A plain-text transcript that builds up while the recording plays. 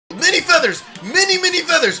feathers! Many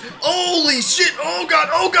feathers! Holy shit! Oh god!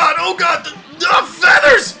 Oh god! Oh god! The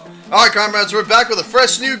feathers! Alright, comrades, we're back with a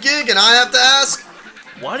fresh new gig, and I have to ask...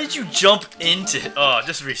 Why did you jump into... Oh,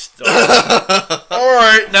 just restart.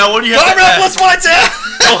 Alright, now what do you have Comrade, what's my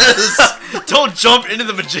task? Don't jump into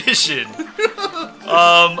the magician.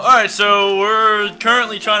 Alright, so we're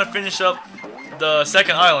currently trying to finish up the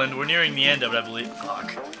second island. We're nearing the end of it, I believe.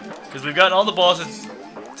 Fuck. Because we've gotten all the bosses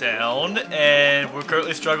down, and we're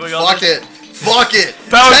currently struggling on this. Fuck it!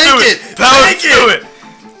 Power through it! Power through it!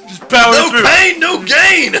 Just power through it! No pain, no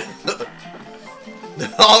gain!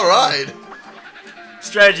 Alright.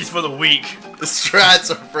 Strategies for the weak. The strats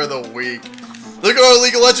are for the weak. Look at our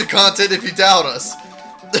League of Legends content if you doubt us.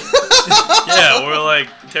 Yeah, we're like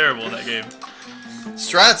terrible in that game.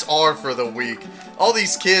 Strats are for the weak. All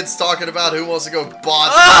these kids talking about who wants to go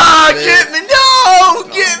bot. Ah, get me! No!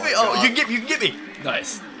 Get me! Oh, you can get me!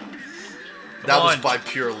 Nice. That was by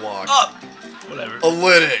pure luck. Up! Whatever.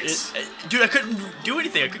 Analytics. Dude, I couldn't do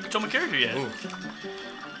anything. I couldn't control my character yet. Ooh.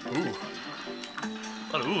 Ooh.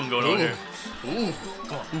 A lot of oohing going on here. Ooh.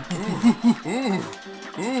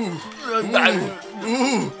 Come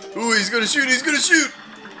on. Ooh, he's gonna shoot, he's gonna shoot!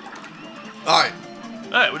 Alright.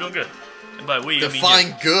 Alright, we're doing good. And by we, Define I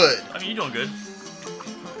mean good. I mean, you're doing good.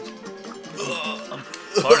 I'm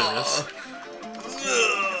part of this.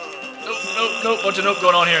 Nope, bunch of nope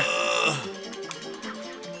going on here.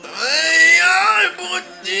 Hey,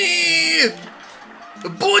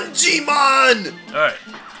 Bungie, man! Alright.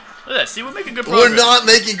 Look at that, see, we're making good progress. We're not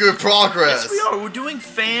making good progress. Yes, we are. We're doing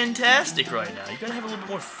fantastic right now. You gotta have a little bit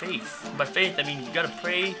more faith. And by faith, I mean you gotta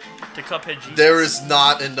pray to Cuphead Jesus. There is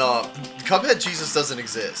not enough. Cuphead Jesus doesn't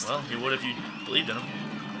exist. Well, he would if you believed in him.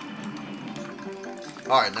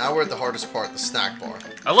 Alright, now we're at the hardest part, the snack bar.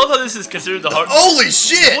 I love how this is considered the hard... Holy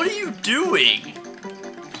shit! What are you doing?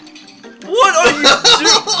 What are you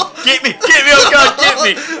doing? Get me! Get me! Oh god, get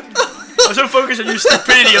me! I'm so focused on your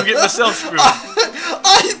stupidity, I'm getting myself screwed.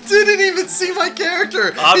 I didn't even see my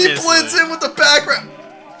character. Obviously. He blends in with the background.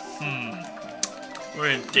 We're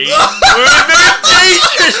in we're in very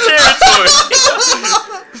dangerous territory.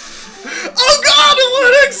 Oh god,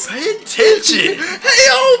 Analytics! Pay attention!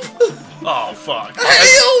 Help! Oh fuck.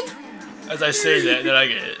 Help! As I say that, then I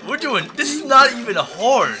get it. We're doing... This is not even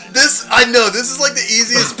hard. I know, this is like the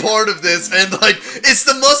easiest part of this, and like, it's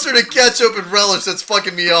the mustard and ketchup and relish that's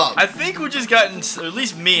fucking me up. I think we've just gotten, at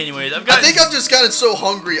least me anyways, I think I've just gotten so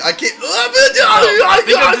hungry, I can't... I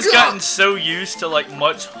think I've just gotten so used to like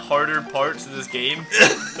much harder parts of this game,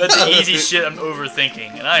 that the easy shit I'm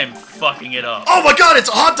overthinking, and I am fucking it up. Oh my god, it's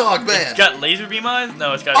a hot dog, man! It's got laser beam eyes?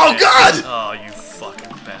 No, it's got... Oh god! Oh, you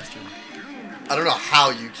fucking bastard. I don't know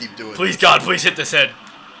how you keep doing Please, God, please hit this head.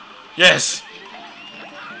 Yes.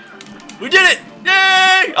 We did it!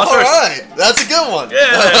 Yay! Alright, that's a good one.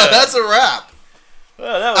 Yeah. That's a wrap.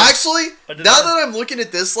 Well, Actually, now that I'm looking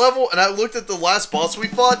at this level, and I looked at the last boss we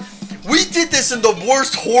fought, we did this in the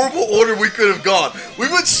worst, horrible order we could have gone. We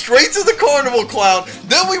went straight to the Carnival Clown,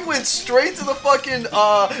 then we went straight to the fucking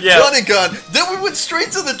run and gun, then we went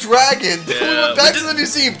straight to the dragon, then we went back to the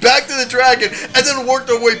museum, back to the dragon, and then worked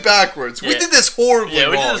our way backwards. We did this horribly wrong.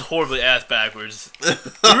 We did this horribly ass backwards.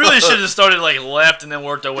 We really should have started like left and then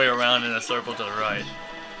worked our way around in a circle to the right.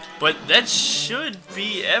 But that should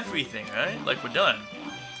be everything, right? Like we're done.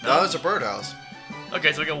 No, it's a birdhouse.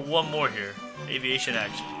 Okay, so we got one more here. Aviation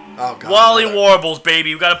action. Oh god. Wally Warbles,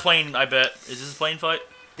 baby. We got a plane, I bet. Is this a plane fight?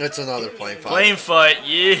 It's another plane fight. Plane fight,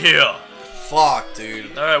 yeah. Fuck,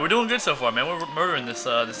 dude. Alright, we're doing good so far, man. We're murdering this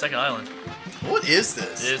the second island. What is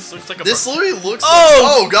this? This looks like a... This literally looks like...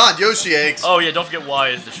 Oh! Oh god, Yoshi eggs. Oh yeah, don't forget Y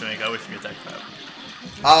is the shrink. I always forget that crap.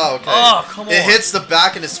 Oh, okay. Oh, come on. It hits the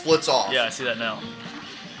back and it splits off. Yeah, I see that now.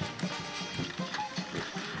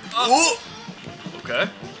 Ooh. Okay.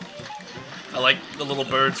 I like the little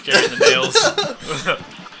birds carrying the nails.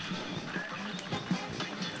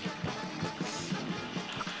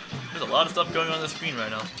 There's a lot of stuff going on the screen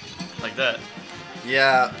right now. Like that.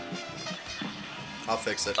 Yeah. I'll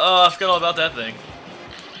fix it. Oh, I forgot all about that thing.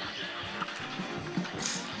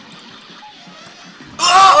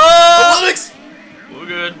 Oh! Analytics! We're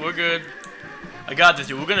good, we're good. I got this,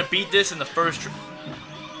 dude. We're gonna beat this in the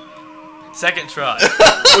second try.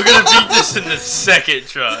 We're gonna beat this in the second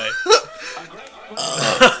try.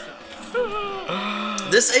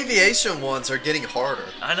 This aviation ones are getting harder.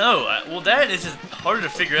 I know. Well, that is just harder to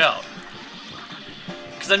figure out.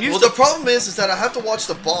 Cause I'm used the problem is that I have to watch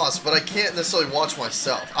the boss, but I can't necessarily watch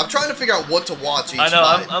myself. I'm trying to figure out what to watch each I know.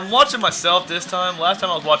 fight. I'm watching myself this time. Last time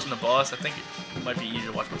I was watching the boss, I think it might be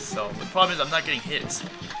easier to watch myself. But the problem is I'm not getting hits.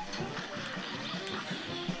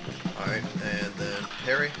 Alright, and then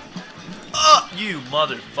parry. You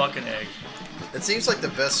motherfucking egg. It seems like the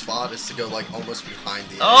best spot is to go like almost behind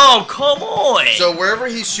the egg. Oh, come on! So wherever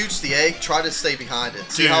he shoots the egg, try to stay behind it.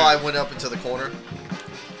 See Dude. how I went up into the corner?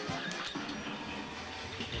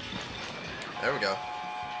 There we go.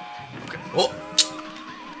 Okay. Oh.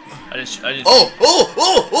 I just. Oh!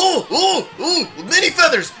 Mini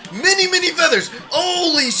feathers! Mini feathers!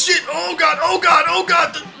 Holy shit! Oh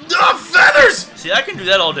god! The feathers! See, I can do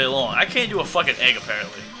that all day long. I can't do a fucking egg,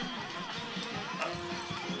 apparently.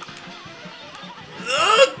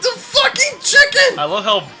 The fucking chicken! I love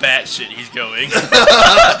how batshit he's going.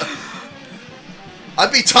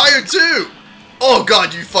 I'd be tired too! Oh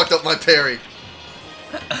god, you fucked up my parry.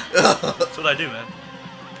 That's what I do, man.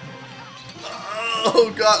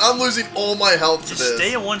 Oh god, I'm losing all my health to Just this.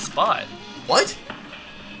 stay in one spot. What?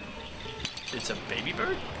 It's a baby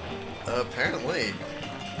bird? Apparently.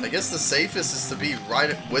 I guess the safest is to be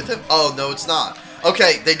right with him. Oh, no, it's not.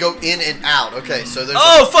 Okay, they go in and out. Okay, so there's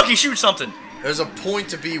fuck, he shoots something. there's a point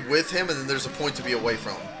to be with him, and then there's a point to be away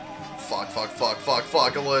from him. Fuck,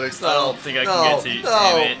 Linux. No, I don't think I can get to you.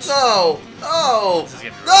 Damn it. No! This is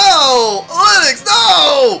gonna be rough. No! Linux,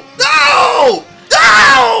 no!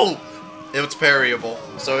 It's parryable.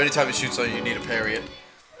 So anytime he shoots on you, you need to parry it.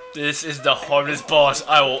 This is the hardest boss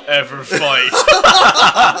I will ever fight.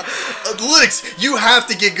 Linux, you have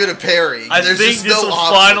to get good at parrying. I There's think just this no will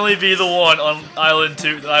option. finally be the one on Island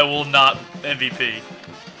 2 that I will not MVP.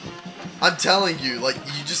 I'm telling you, like,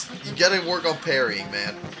 you gotta work on parrying,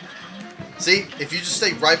 man. See, if you just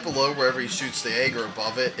stay right below wherever he shoots the egg or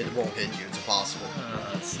above it, it won't hit you. It's impossible.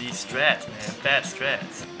 See, strats, man. Bad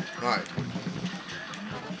strats. Alright.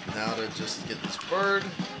 Now to just get this bird.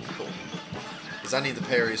 Cool. Because I need the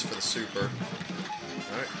parries for the super.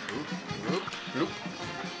 Alright. Oop.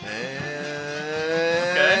 And...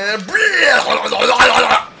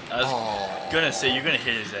 I was gonna say, you're gonna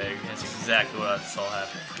hit his egg. That's exactly what I saw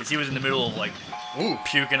happen. Because he was in the middle of, like,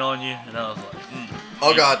 puking on you, and I was like,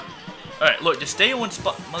 Oh god. Alright, look, just stay in one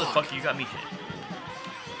spot. Motherfucker, you got me hit.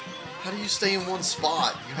 How do you stay in one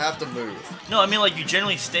spot? You have to move. No, I mean, like, you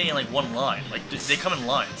generally stay in, like, one line. Like, they come in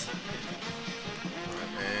lines.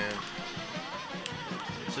 Alright, man.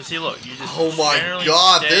 So, see, look, you just Oh my generally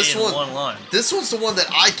god, stay this in one. one line. This one's the one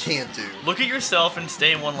that I can't do. Look at yourself and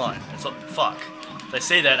stay in one line. That's all, fuck. As I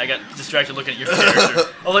say that, I got distracted looking at your character.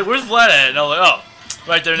 I was like, where's Vlad at? And I was like, oh,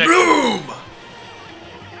 right there next to him. Boom!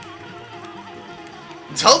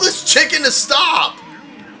 Tell this chicken to stop!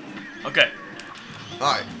 Okay.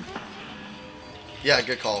 Alright. Yeah,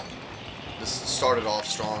 good call. This started off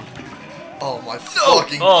strong. Oh my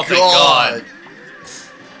fucking Oh, god! thank God.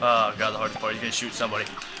 Oh, God, the hardest part. He's gonna shoot somebody.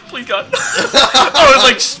 Please, God. I was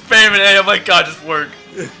like spamming A. I'm like, God, just work.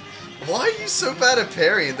 Why are you so bad at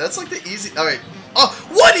parrying? That's like the easy... Alright. Oh,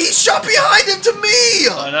 what? He shot behind him to me!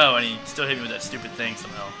 I know, and he still hit me with that stupid thing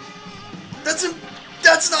somehow. That's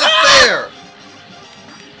not fair!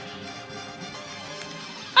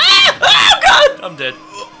 Oh, God! I'm dead.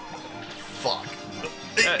 Fuck.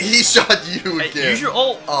 He shot you again. Hey, use your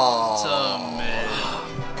ult. Aww.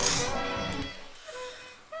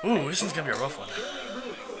 Ooh, this one's gonna be a rough one.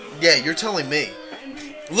 Yeah, you're telling me.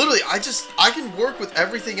 Literally, I can work with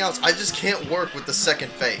everything else. I just can't work with the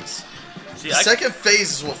second phase. See, the second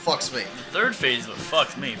phase is what fucks me. The third phase is what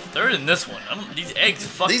fucks me. Third in this one. These eggs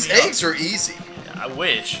fuck me up. These eggs are easy. I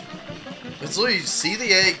wish. It's literally, you see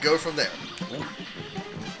the egg, go from there. Ooh.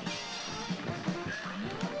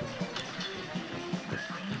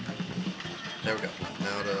 There we go.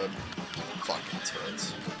 Now to fucking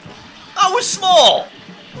tits. I was small!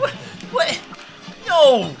 What? What?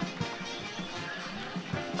 No!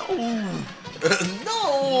 No! No!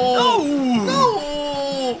 No!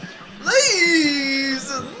 No! Please!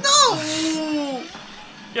 No!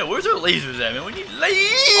 Yeah, where's our lasers at, man? We need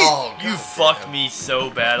lasers! Oh, you God fucked damn. me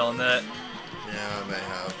so bad on that. Yeah, I may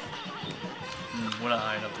have. We're not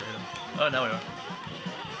high enough to hit him. Oh, now we are.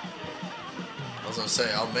 I was gonna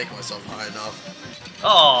say, I'll make myself high enough.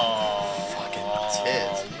 Oh, Fucking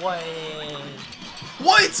tits. What?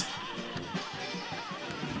 What?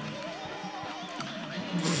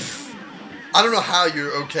 I don't know how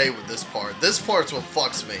you're okay with this part. This part's what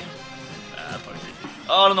fucks me.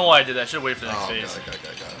 Oh, I don't know why I did that. I should have waited for the next phase. Okay.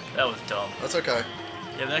 That was dumb. That's okay.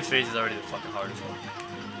 Yeah, the next phase is already the fucking hardest one.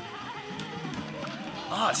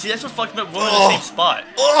 Ah, see, that's what fucked me up. We're in the same spot.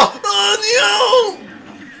 Oh no!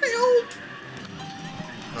 Help!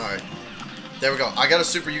 Alright. There we go. I got a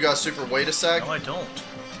super, you got a super. Wait a sec. No, I don't.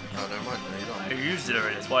 Oh, never mind. No, you don't. I used it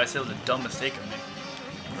already. That's why I said it was a dumb mistake of me.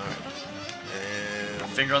 Alright.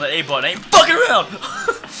 And... Finger on that A button. I ain't fucking around!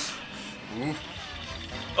 Ooh.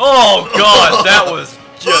 Oh, God, that was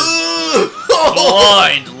just...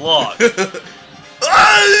 blind lock. Fuck,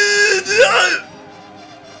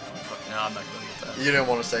 no, I'm not gonna get that. You didn't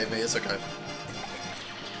want to save me. It's okay.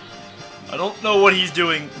 I don't know what he's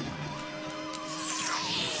doing.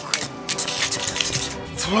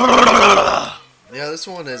 Yeah, this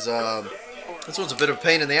one's a bit of a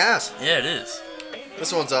pain in the ass. Yeah, it is.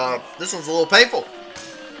 This one's a little painful.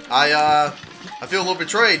 I feel a little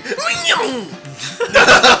betrayed.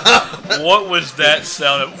 What was that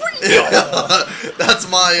sound of? That's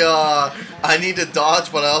my I need to dodge,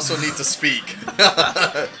 but I also need to speak.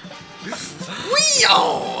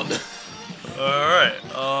 Alright,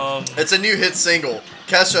 It's a new hit single.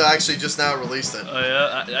 Kesha actually just now released it. oh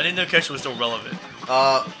yeah, I didn't know Kesha was still relevant.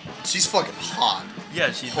 She's fucking hot.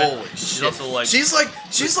 Yeah, she's Holy she's shit. also like She's like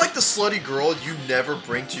the slutty girl you never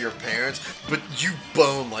bring to your parents, but you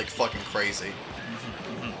bone like fucking crazy.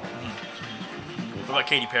 What about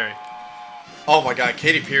Katy Perry? Oh my god,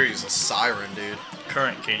 Katy Perry is a siren, dude.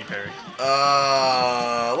 Current Katy Perry.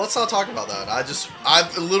 Let's not talk about that.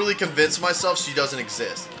 I've literally convinced myself she doesn't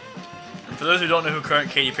exist. And for those who don't know who current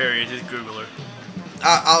Katy Perry is, just Google her.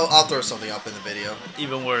 I'll throw something up in the video.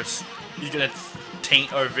 Even worse, he's gonna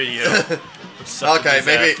taint our video. Okay,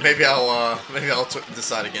 maybe I'll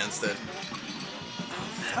decide against it.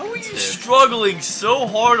 How are you struggling so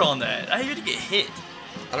hard on that? I had to get hit.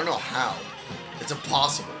 I don't know how. It's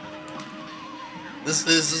impossible. This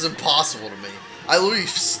is impossible to me. I literally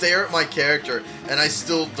stare at my character and I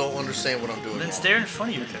still don't understand what I'm doing. Then wrong. stare in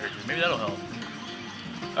front of your character. Maybe that'll help.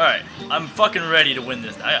 Alright, I'm fucking ready to win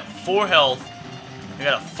this. I got 4 health. I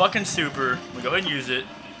got a fucking super. I'm gonna go ahead and use it.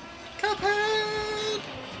 Cuphead!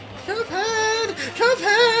 Cuphead!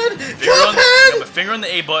 Cuphead! Got Cuphead! my finger on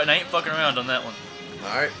the A button. I ain't fucking around on that one.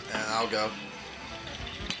 Alright, and I'll go.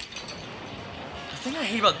 The thing I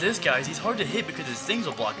hate about this guy is he's hard to hit because his things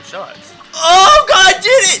will block his shots. Oh god, I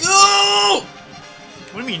did it! No!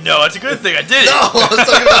 What do you mean no? That's a good thing. I did it. No, I was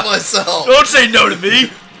talking about myself. Don't say no to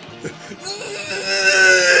me.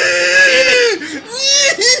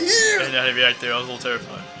 I didn't know how to react there. I was a little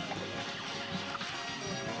terrified.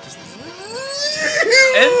 Just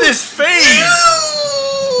end this phase.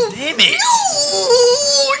 Damn it.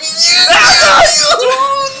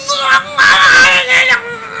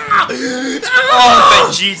 Oh,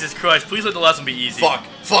 thank Jesus Christ. Please let the last one be easy. Fuck.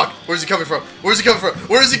 Where's he coming from? Where is he go?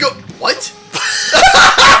 What?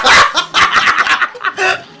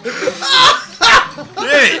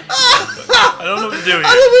 Damn it. I don't know what to do here. I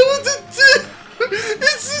don't know what to do.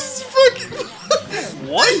 It's just fucking.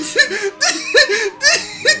 What?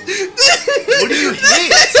 What do you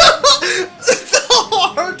hit? The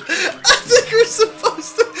heart. I think we're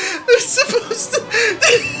supposed to.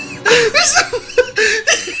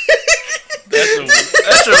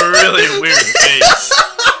 That's a really weird face.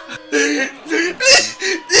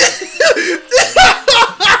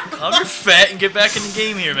 Calm your fat and get back in the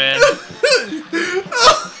game here, man.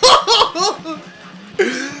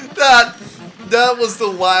 That was the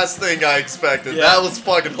last thing I expected. Yeah. That was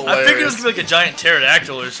fucking hilarious. I figured it was gonna be like a giant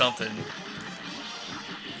pterodactyl or something.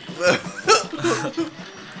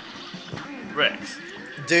 Rex.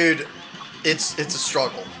 Dude, it's a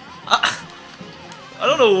struggle. I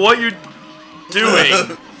don't know what you're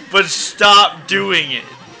doing, but stop doing it.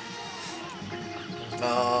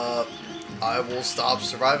 I will stop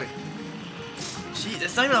surviving. Gee,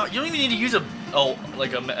 that's not even. You don't even need to use a. Oh,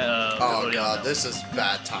 like a. Oh god, this is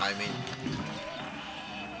bad timing.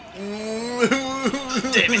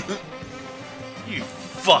 Damn it! You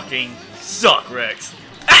fucking suck, Rex.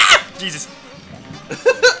 Ah! Jesus. Did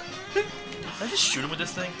I just shoot him with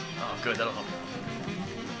this thing? Oh, good. That'll help.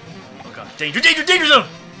 Oh god. Danger! Danger! Danger zone!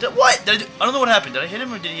 What? Did I don't know what happened. Did I hit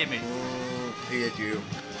him or did he hit me? He hit you.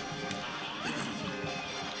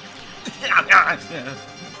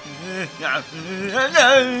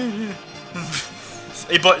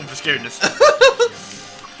 A button for scaredness.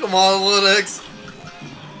 Come on, Linux.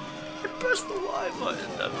 I pressed the Y button.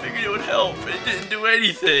 I figured it would help. It didn't do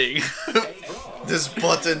anything. This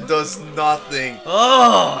button does nothing.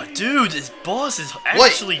 Oh, dude, this boss is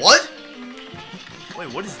actually. Wait, what? Wait,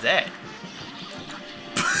 what is that?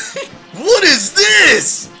 What is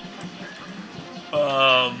this?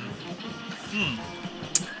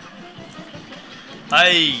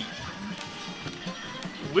 I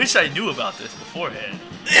wish I knew about this beforehand.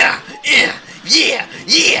 Yeah.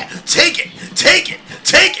 Take it.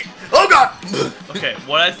 Oh god. Okay,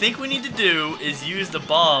 what I think we need to do is use the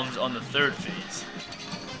bombs on the 3rd phase.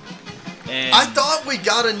 And I thought we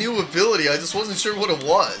got a new ability. I just wasn't sure what it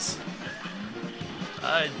was.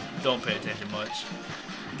 I don't pay attention much.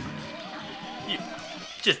 You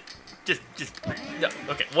just No,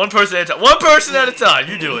 okay, one person at a time. One person at a time.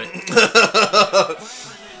 You do it.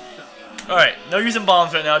 Alright, no using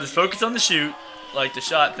bombs right now. Just focus on the shoot. Like the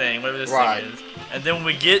shot thing, whatever this thing is. And then when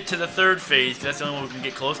we get to the third phase, that's the only one we can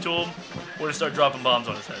get close to him, we're gonna start dropping bombs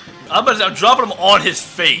on his head. I'm dropping them on his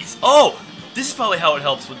face. Oh! This is probably how it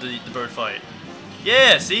helps with the bird fight.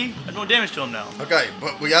 Yeah, see? I'm doing damage to him now. Okay,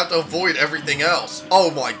 but we have to avoid everything else.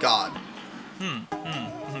 Oh my god.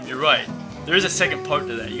 You're right. There is a second part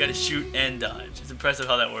to that. You gotta shoot and dodge. It's impressive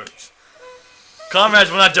how that works.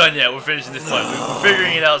 Comrades, we're not done yet. We're finishing this fight. We're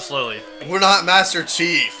figuring it out slowly. We're not Master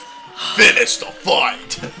Chief. Finish the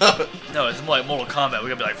fight. No, it's more like Mortal Kombat. We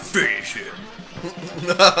gotta be like, finish it.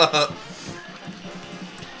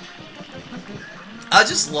 I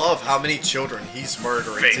just love how many children he's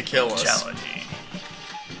murdering to kill us.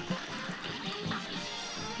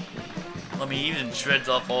 I mean, he even shreds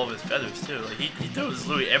off all of his feathers too. Like, he throws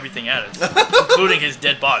literally everything at us, including his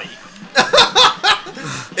dead body.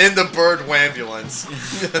 In the bird wambulance.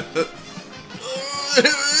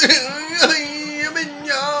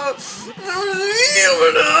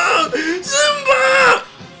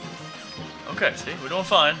 Okay, see, we're doing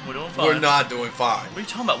fine. We're doing fine. We're not doing fine. What are you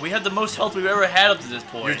talking about? We had the most health we've ever had up to this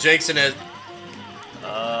point. You're jinxing it.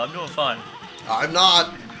 I'm doing fine. I'm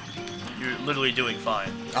not. You're literally doing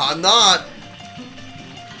fine. I'm not.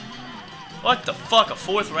 What the fuck? A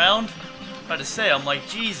fourth round? I'm about to say, I'm like,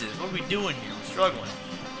 Jesus, what are we doing here? We're struggling.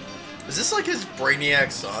 Is this like his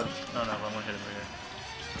Brainiac son? No, I'm gonna hit him right here.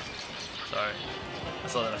 Sorry. I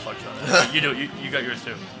saw that I fucked you on that. You do it. You got yours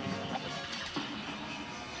too.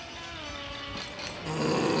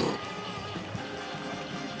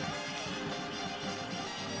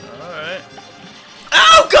 Alright.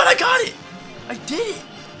 Oh god, I got it! I did it!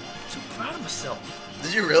 I'm so proud of myself.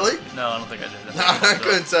 Did you really? No, I don't think I did. I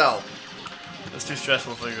couldn't tell. It's too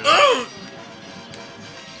stressful to figure it out.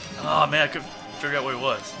 Oh man, I couldn't figure out where it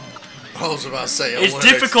was. I was about to say, it's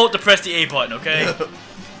difficult to press the A button, okay?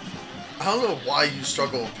 I don't know why you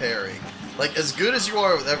struggle with parrying. Like, as good as you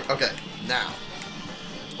are with okay, now.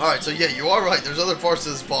 Alright, so yeah, you are right. There's other parts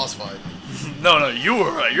of this boss fight. No, you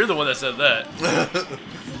were right. You're the one that said that.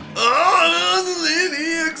 Oh, the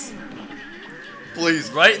Linux!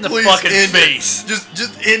 Please. Right in the fucking face. Just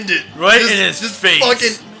end it. Right in his face.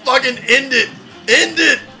 Fucking end it. End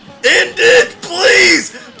it. End it.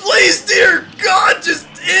 Please. Please, dear God, just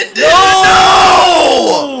end it. No!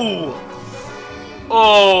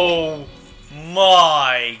 Oh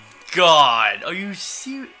my God. Are you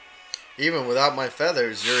serious? Even without my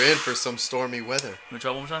feathers, you're in for some stormy weather. You wanna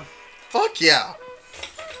try one more time? Fuck yeah.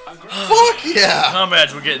 Fuck yeah.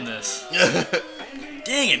 Comrades, we're getting this.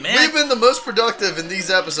 Dang it, man. We've been the most productive in these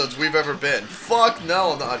episodes we've ever been. Fuck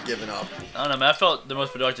no, I'm not giving up. I don't know, man. I felt the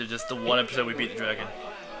most productive just the one episode we beat the dragon.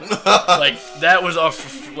 Like, that was our,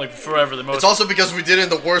 forever the most. It's also because we did it in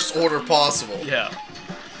the worst order possible. Yeah.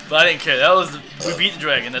 But I didn't care. That was, we beat the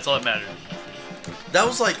dragon. That's all that mattered. That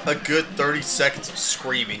was like a good 30 seconds of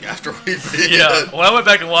screaming after we beat it. Yeah, when I went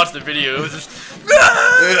back and watched the video, it was just...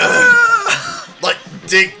 like,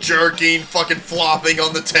 dick jerking, fucking flopping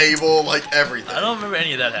on the table, like everything. I don't remember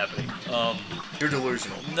any of that happening. You're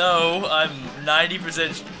delusional. No, I'm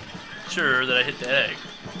 90% sure that I hit the egg.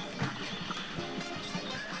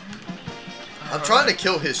 I'm trying to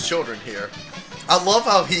kill his children here. I love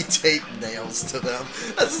how he taped nails to them.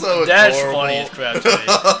 That's so adorable. That's funny as crap to me.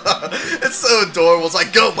 It's so adorable. It's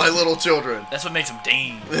like, go, my little children. That's what makes them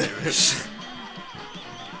dangerous.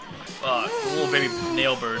 Fuck, the little baby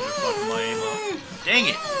nail birds are fucking my aim up. Dang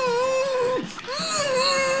it.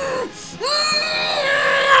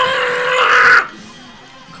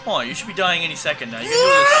 Come on, you should be dying any second now. You can do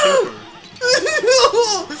this super.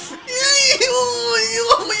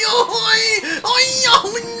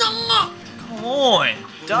 Come on,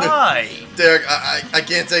 die. Derek, I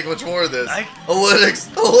can't take much more of this.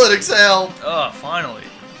 Elytics, help. Oh, finally.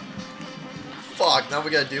 Fuck, now we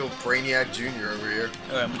gotta deal with Brainiac Jr. over here.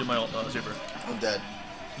 Alright, I'm gonna do my super. I'm dead.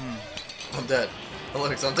 I'm dead.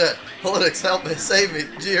 Elytics, I'm dead. Elytics, help me, save me.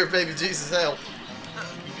 Dear baby Jesus, help.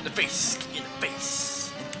 In the face, in the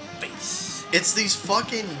face, in the face. It's these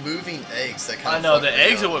fucking moving eggs that kind of I know, the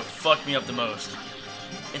eggs are what fucked me up the most.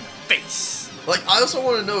 In the face. Like, I also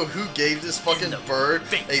want to know who gave this fucking bird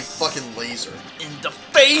a fucking laser. In the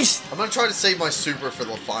face! I'm gonna try to save my super for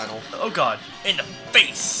the final. Oh god. In the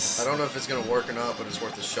face! I don't know if it's gonna work or not, but it's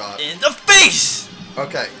worth a shot. In the face!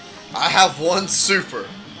 Okay. I have one super.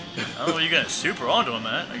 Oh, you're gonna super onto him,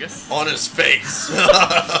 man, I guess. On his face.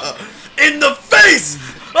 In the face!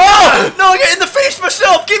 Oh! No, I got in the face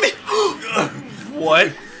myself! Give me...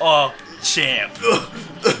 What? Oh, champ.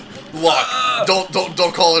 Luck.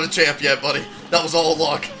 Don't call it a champ yet, buddy. That was all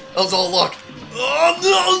luck. That was all luck. Oh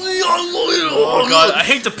no! Oh god, I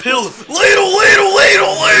hate the pill. Ladle!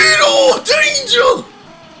 Danger!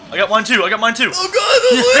 I got mine too. Oh god,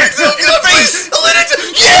 the legs! Oh god,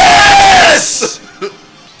 yes!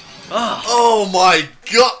 Oh my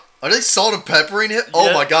god. Are they salt and peppering him?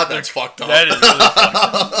 Oh my god, that's fucked up. That is really fucked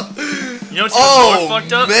up. You know what's even more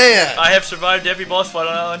fucked up? Man. I have survived every boss fight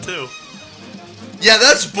on Island 2. Yeah,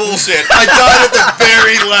 that's bullshit. I died at the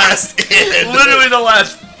very last end. Literally the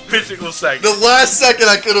last physical second. The last second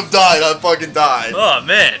I could have died, I fucking died. Oh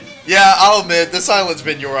man. Yeah, I'll admit, this island's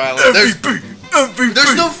been your island. MVP.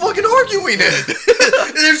 There's no fucking arguing it.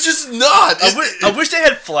 There's just not. I wish they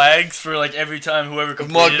had flags for like every time whoever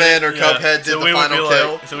completed Mugman or Cuphead did the final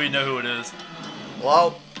kill. So we know who it is.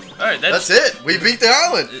 Well, alright, that's it. We beat the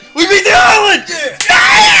island. We beat the island!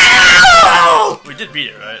 Yeah. We did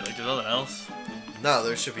beat it, right? Like, there's nothing else? No,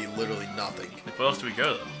 there should be literally nothing. Like, where else do we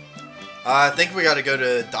go, though? I think we gotta go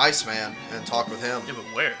to Dice Man and talk with him. Yeah, but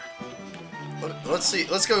where? Let's see.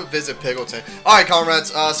 Let's go visit Piggleton. Alright,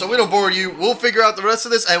 comrades. So we don't bore you. We'll figure out the rest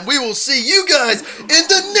of this, and we will see you guys in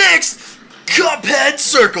the next Cuphead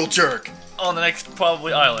Circle Jerk. On the next,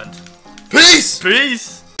 probably, island. Peace!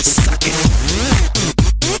 Peace!